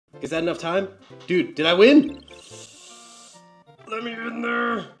Is that enough time? Dude, did I win? Let me in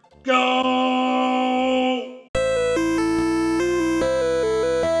there. Go!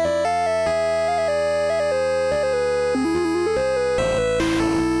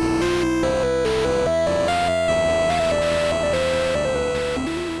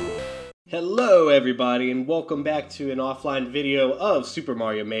 Hello everybody and welcome back to an offline video of Super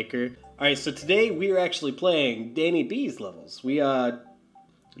Mario Maker. Alright, so today we are actually playing Danny B's levels. We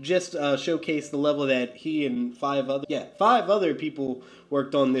just showcased the level that he and five other people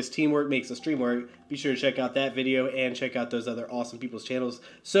worked on. This teamwork makes the stream work. Be sure to check out that video and check out those other awesome people's channels.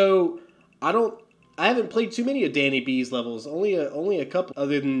 So I haven't played too many of Danny B's levels, only a couple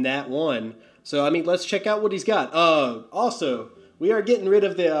other than that one. So I mean, let's check out what he's got. Also, we are getting rid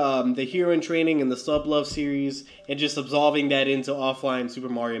of the Hero in Training and the Sub Love series and just absolving that into offline Super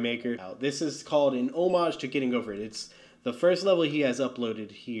Mario Maker. This is called an homage to Getting Over It. It's the first level he has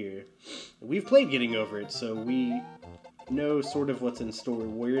uploaded here. We've played Getting Over It, so we know sort of what's in store.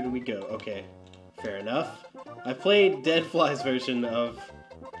 Where do we go? Okay, fair enough. I played Deadfly's version of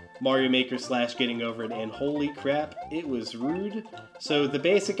Mario Maker / Getting Over It, and holy crap, it was rude. So the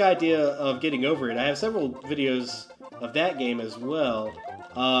basic idea of Getting Over It, I have several videos of that game as well,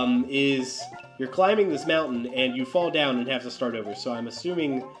 is you're climbing this mountain and you fall down and have to start over. So I'm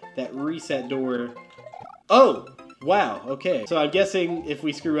assuming that reset door... Oh! Wow, okay. So I'm guessing if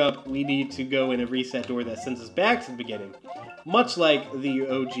we screw up, we need to go in a reset door that sends us back to the beginning. Much like the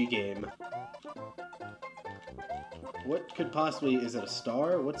OG game. What could possibly... Is it a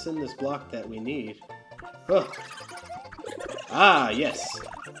star? What's in this block that we need? Huh. Ah, yes.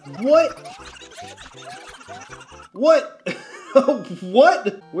 What? What?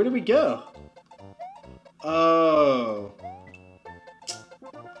 What? Where do we go? Oh.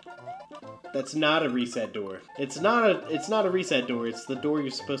 That's not a reset door. It's not a reset door. It's the door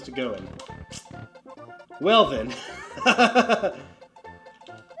you're supposed to go in. Well then.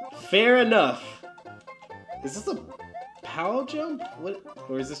 Fair enough. Is this a power jump? What?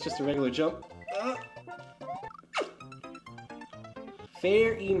 Or is this just a regular jump?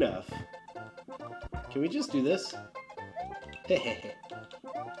 Fair enough. Can we just do this? Hehehe.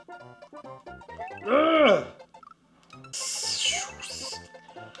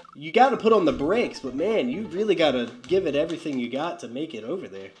 You gotta put on the brakes, but man, you really gotta give it everything you got to make it over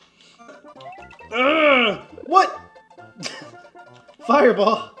there. What?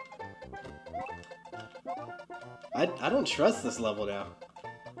 Fireball! I don't trust this level now.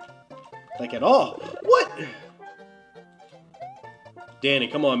 Like, at all. What? Danny,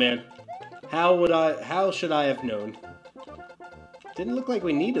 come on, man. How should I have known? Didn't look like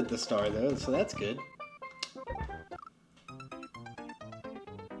we needed the star, though, so that's good.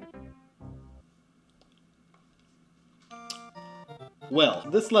 Well,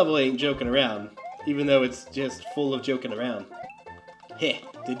 this level ain't joking around, even though it's just full of joking around. Heh,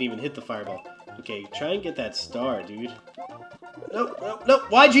 didn't even hit the fireball. Okay, try and get that star, dude. Nope, nope,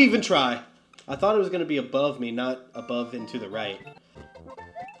 nope, why'd you even try? I thought it was going to be above me, not above and to the right.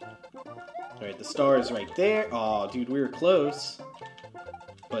 Alright, the star is right there. Aw, dude, we were close,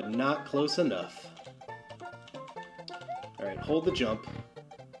 but not close enough. Alright, hold the jump.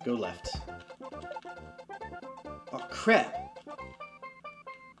 Go left. Oh, crap.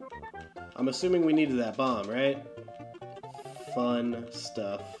 I'm assuming we needed that bomb, right? Fun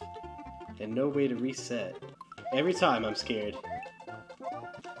stuff. And no way to reset. Every time I'm scared.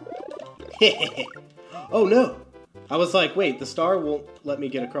 Oh no! I was like, wait, the star won't let me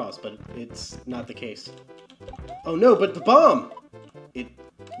get across, but it's not the case. Oh no, but the bomb!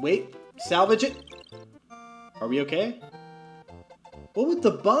 Wait, salvage it? Are we okay? What would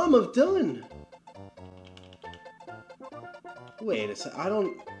the bomb have done? Wait a sec,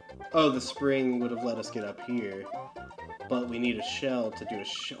 Oh, the spring would have let us get up here. But we need a shell to do a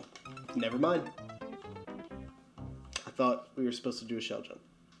shell. Never mind. I thought we were supposed to do a shell jump.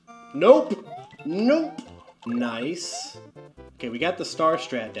 Nope! Nope! Nice. Okay, we got the star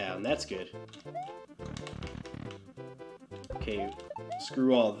strat down. That's good. Okay,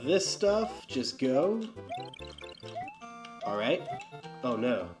 screw all this stuff. Just go. Alright. Oh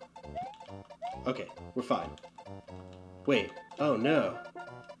no. Okay, we're fine. Wait. Oh no.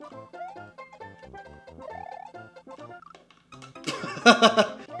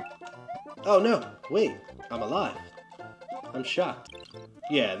 Oh no, wait, I'm alive. I'm shocked.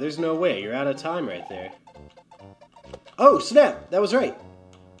 Yeah, there's no way, you're out of time right there. Oh, snap, that was right.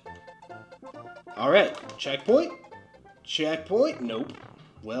 Alright, checkpoint? Checkpoint? Nope.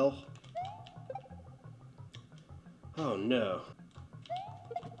 Well. Oh no.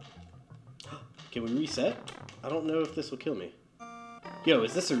 Can we reset? I don't know if this will kill me. Yo,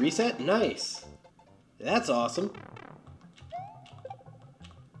 is this a reset? Nice. That's awesome.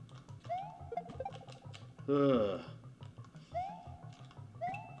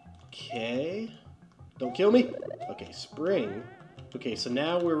 Okay. Don't kill me. Okay, spring. Okay, so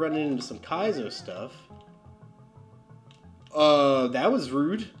now we're running into some Kaizo stuff. That was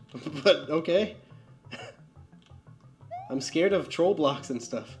rude, but okay. I'm scared of troll blocks and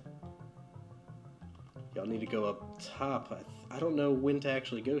stuff. Y'all need to go up top. I don't know when to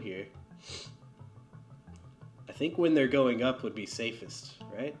actually go here. I think when they're going up would be safest,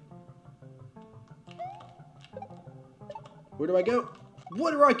 right? Where do I go?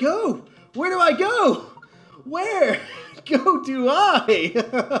 Where do I go? Where do I go? Where go do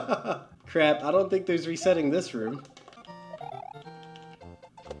I? Crap, I don't think there's resetting this room.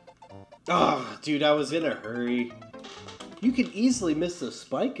 Oh, dude, I was in a hurry. You could easily miss those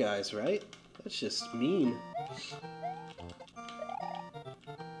spike guys, right? That's just mean.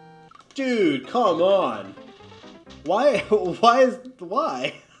 Dude, come on. Why?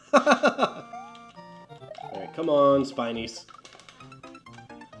 Why? Alright, come on, Spinies.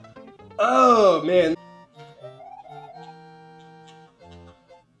 Oh, man.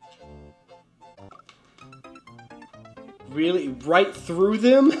 Really? Right through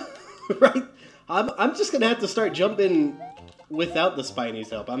them? Right? I'm just gonna have to start jumping without the Spinies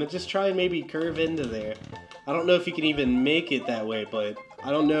help. I'm gonna just try and maybe curve into there. I don't know if you can even make it that way, but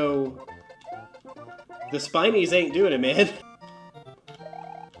I don't know. The Spinies ain't doing it, man.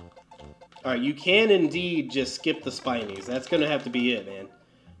 Alright, you can indeed just skip the Spinies. That's gonna have to be it, man.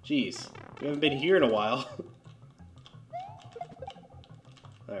 Jeez. You haven't been here in a while.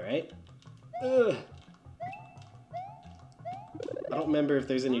 Alright. Ugh. I don't remember if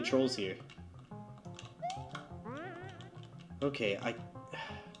there's any trolls here. Okay, I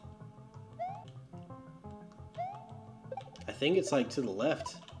think it's like to the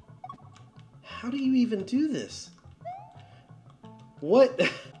left. How do you even do this? What?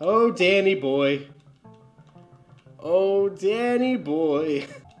 Oh, Danny boy. Oh, Danny boy.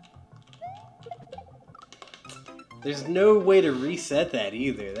 There's no way to reset that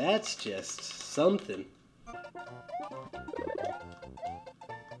either. That's just something.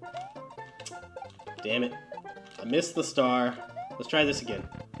 Damn it. I missed the star. Let's try this again.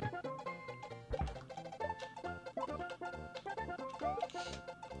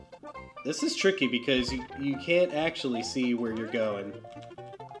 This is tricky because you can't actually see where you're going.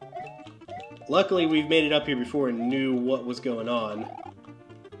 Luckily, we've made it up here before and knew what was going on.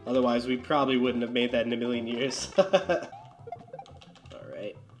 Otherwise, we probably wouldn't have made that in a million years.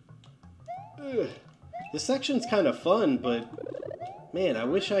 Alright. This section's kind of fun, but... Man, I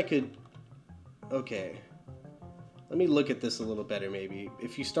wish I could... Okay. Let me look at this a little better, maybe.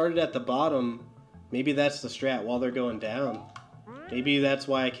 If you started at the bottom, maybe that's the strat while they're going down. Maybe that's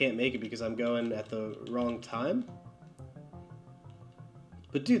why I can't make it, because I'm going at the wrong time?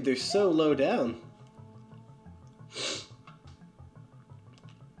 But dude, they're so low down.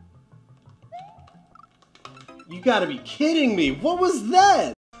 You gotta be kidding me! What was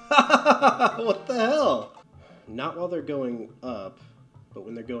that? What the hell? Not while they're going up, but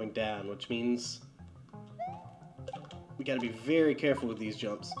when they're going down, which means we gotta be very careful with these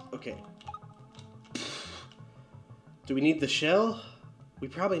jumps. Okay. Do we need the shell? We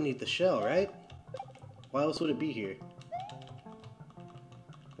probably need the shell, right? Why else would it be here?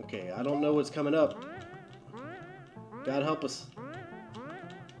 Okay, I don't know what's coming up. God help us.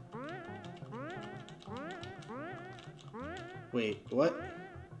 Wait, what?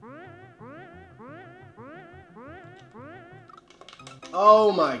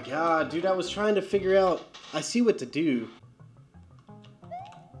 Oh my god, dude, I was trying to figure out... I see what to do.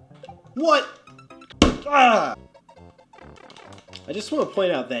 What? Ah! I just want to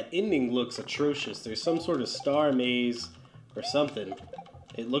point out that ending looks atrocious. There's some sort of star maze or something.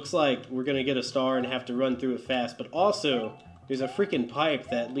 It looks like we're gonna get a star and have to run through it fast, but also there's a freaking pipe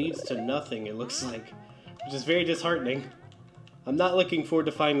that leads to nothing, it looks like, which is very disheartening. I'm not looking forward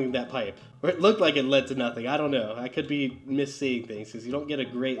to finding that pipe. Or it looked like it led to nothing. I don't know. I could be misseeing things because you don't get a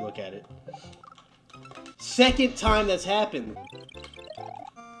great look at it. Second time that's happened.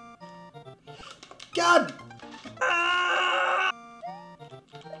 God! Ah!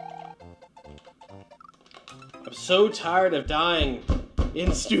 I'm so tired of dying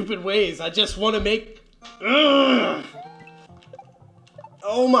in stupid ways. I just want to make... Ugh!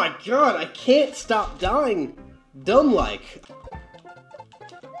 Oh my god, I can't stop dying dumb-like.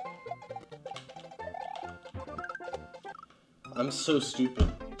 I'm so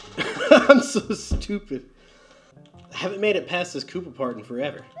stupid. I'm so stupid. I haven't made it past this Koopa part in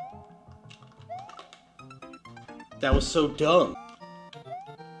forever. That was so dumb.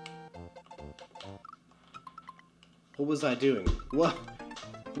 What was I doing? What?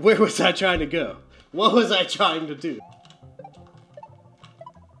 Where was I trying to go? What was I trying to do?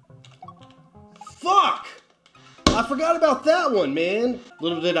 Fuck! I forgot about that one, man.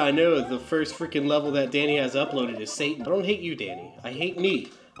 Little did I know the first freaking level that Danny has uploaded is Satan. I don't hate you, Danny. I hate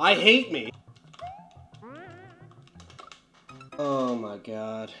me. I hate me. Oh my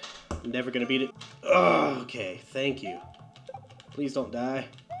god. I'm never gonna beat it. Oh, okay, thank you. Please don't die.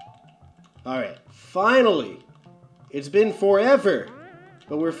 Alright, finally! It's been forever!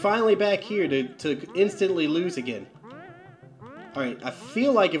 But we're finally back here to instantly lose again. Alright, I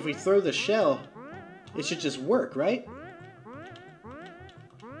feel like if we throw the shell, it should just work, right?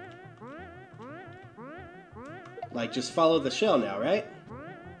 Like, just follow the shell now, right?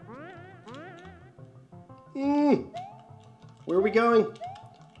 Where are we going?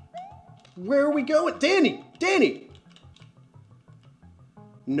 Where are we going? Danny! Danny!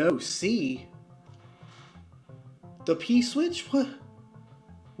 No, C? The P switch? What?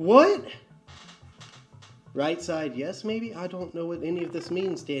 What? Right side, yes, maybe? I don't know what any of this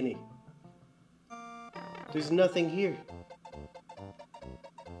means, Danny. There's nothing here.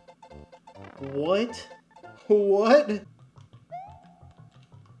 What? What?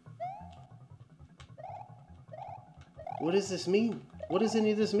 What does this mean? What does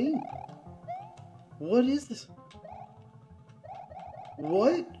any of this mean? What is this?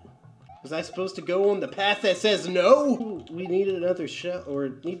 What? Was I supposed to go on the path that says no? We need another shell, or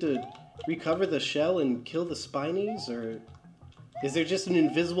need to recover the shell and kill the spinies, or is there just an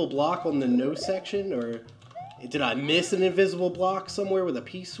invisible block on the no section, or did I miss an invisible block somewhere with a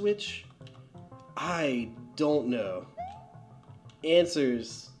P switch? I don't know.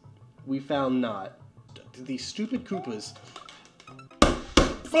 Answers we found not. These stupid Koopas.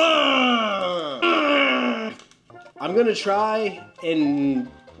 I'm gonna try and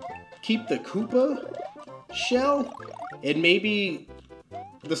keep the Koopa shell, and maybe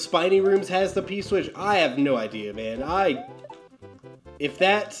the Spiny Rooms has the P switch. I have no idea, man. If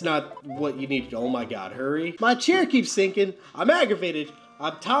that's not what you need to do, oh my god, hurry. My chair keeps sinking. I'm aggravated.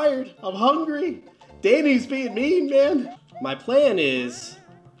 I'm tired. I'm hungry. Danny's being mean, man. My plan is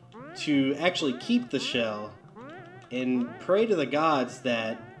to actually keep the shell and pray to the gods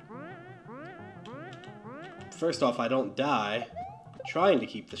that, first off, I don't die trying to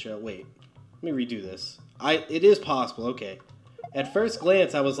keep the shell. Wait, let me redo this. It is possible, okay. At first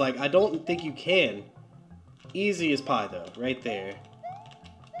glance, I was like, I don't think you can. Easy as pie, though, right there.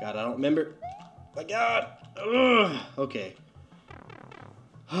 God, I don't remember. My god! Ugh. Okay.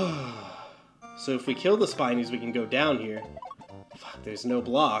 So if we kill the Spinies, we can go down here. Fuck, there's no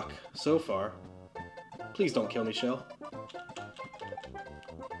block so far. Please don't kill me, Shell.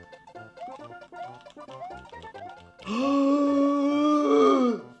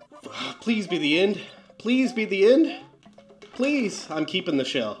 Please be the end. Please be the end. Please. I'm keeping the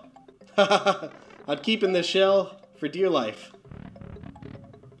shell. I'm keeping the shell for dear life.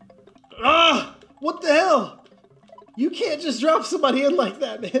 Ah! What the hell? You can't just drop somebody in like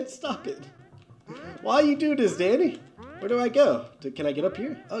that, man. Stop it. Why you do this, Danny? Where do I go? Can I get up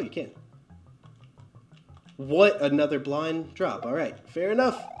here? Oh, you can. What? Another blind drop. Alright, fair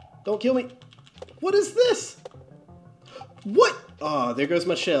enough. Don't kill me. What is this? What? Oh, there goes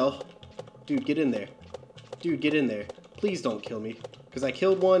my shell. Dude, get in there. Dude, get in there. Please don't kill me. Because I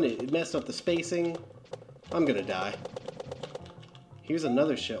killed one, it messed up the spacing. I'm gonna die. Here's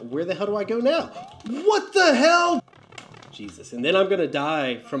another shell. Where the hell do I go now? What the hell? Jesus. And then I'm gonna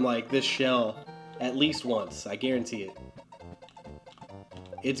die from, like, this shell at least once. I guarantee it.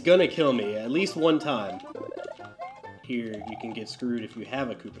 It's gonna kill me at least one time. Here, you can get screwed if you have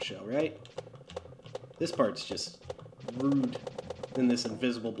a Koopa shell, right? This part's just rude in this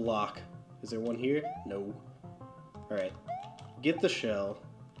invisible block. Is there one here? No. Alright. Get the shell.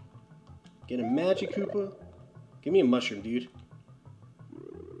 Get a Magic Koopa. Give me a mushroom, dude.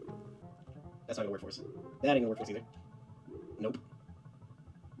 That's not gonna work for us. That ain't gonna work for us either. Nope.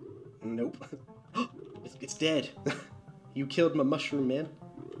 Nope. It's dead. You killed my mushroom, man.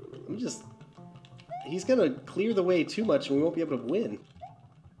 I'm just... He's gonna clear the way too much and we won't be able to win.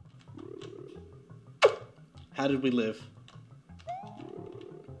 How did we live?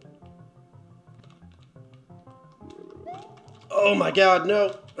 Oh my god,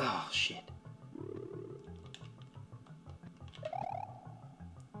 no! Oh, shit.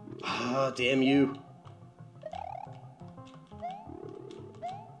 Ah, damn you.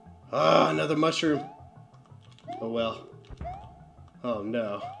 Ah, another mushroom. Oh well. Oh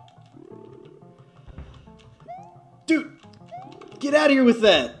no. Dude! Get out of here with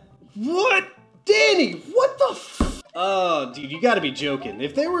that! What? Danny! What the f— Oh, dude, you gotta be joking.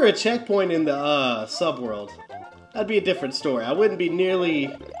 If there were a checkpoint in the, subworld, that'd be a different story. I wouldn't be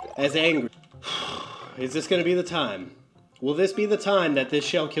nearly as angry. Is this gonna be the time? Will this be the time that this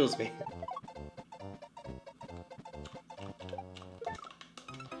shell kills me?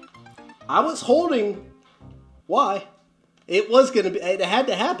 I was holding. Why? It was gonna be. It had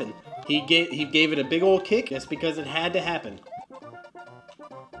to happen. He gave it a big old kick just because it had to happen.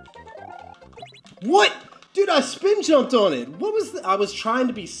 What? Dude, I spin jumped on it. What was I was trying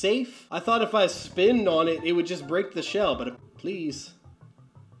to be safe. I thought if I spinned on it, it would just break the shell. But please.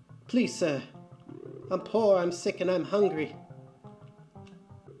 Please, sir. I'm poor, I'm sick, and I'm hungry.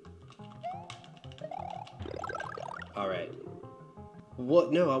 Alright.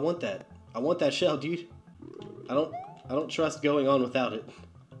 What? No, I want that. I want that shell, dude. I don't trust going on without it.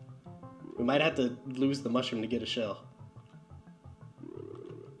 We might have to lose the mushroom to get a shell.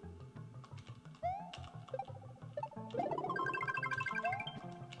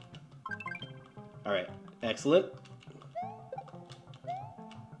 Alright, excellent.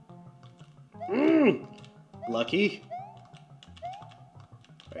 Lucky.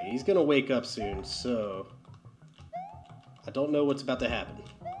 Alright, he's gonna wake up soon, so... I don't know what's about to happen.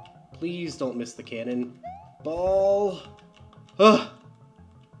 Please don't miss the cannon. Ball. Ugh.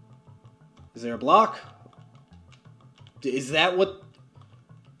 Is there a block? Is that what...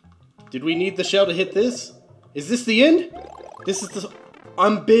 Did we need the shell to hit this? Is this the end? This is the...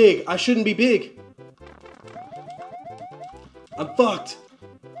 I'm big. I shouldn't be big. I'm fucked.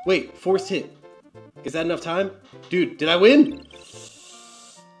 Wait, forced hit. Is that enough time? Dude, did I win?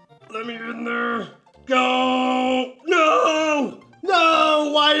 Let me in there. Go! No!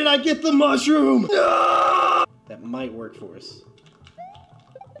 No! Why did I get the mushroom? No! That might work for us.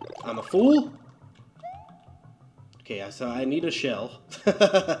 I'm a fool? Okay, so I need a shell.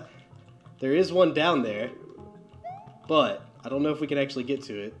 There is one down there. But I don't know if we can actually get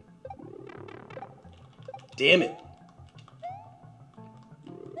to it. Damn it.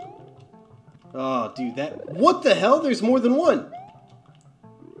 Oh, dude, that... What the hell? There's more than one!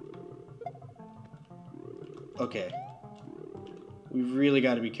 Okay. We really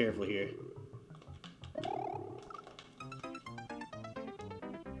got to be careful here.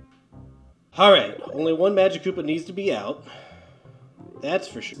 Alright, only one Magic Koopa needs to be out. That's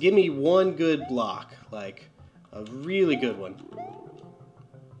for sure. Give me one good block. Like, a really good one.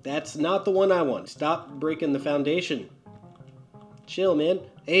 That's not the one I want. Stop breaking the foundation. Chill, man.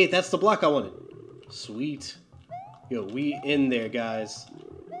 Hey, that's the block I wanted. Sweet. Yo, we in there, guys.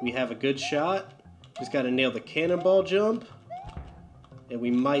 We have a good shot. Just gotta nail the cannonball jump. And we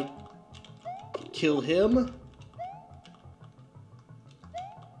might kill him.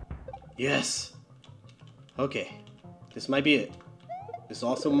 Yes. Okay. This might be it. This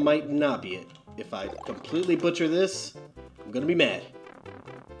also might not be it. If I completely butcher this, I'm gonna be mad.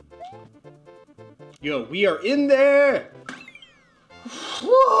 Yo, we are in there!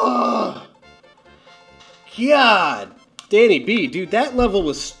 God! Danny B, dude, that level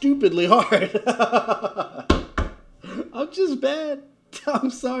was stupidly hard. I'm just bad. I'm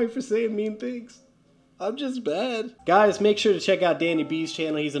sorry for saying mean things. I'm just bad. Guys, make sure to check out Danny B's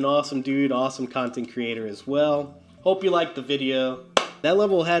channel. He's an awesome dude, awesome content creator as well. Hope you liked the video. That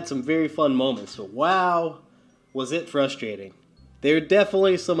level had some very fun moments, but wow, was it frustrating. There are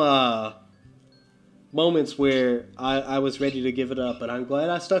definitely some moments where I was ready to give it up, but I'm glad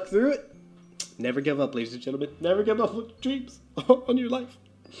I stuck through it. Never give up, ladies and gentlemen. Never give up on your dreams on your life.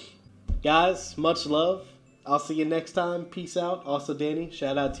 Guys, much love. I'll see you next time. Peace out. Also, Danny,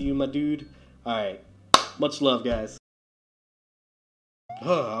 shout out to you, my dude. Alright. Much love, guys. I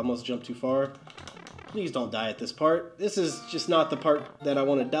almost jumped too far. Please don't die at this part. This is just not the part that I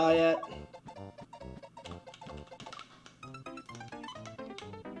want to die at.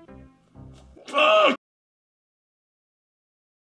 Fuck!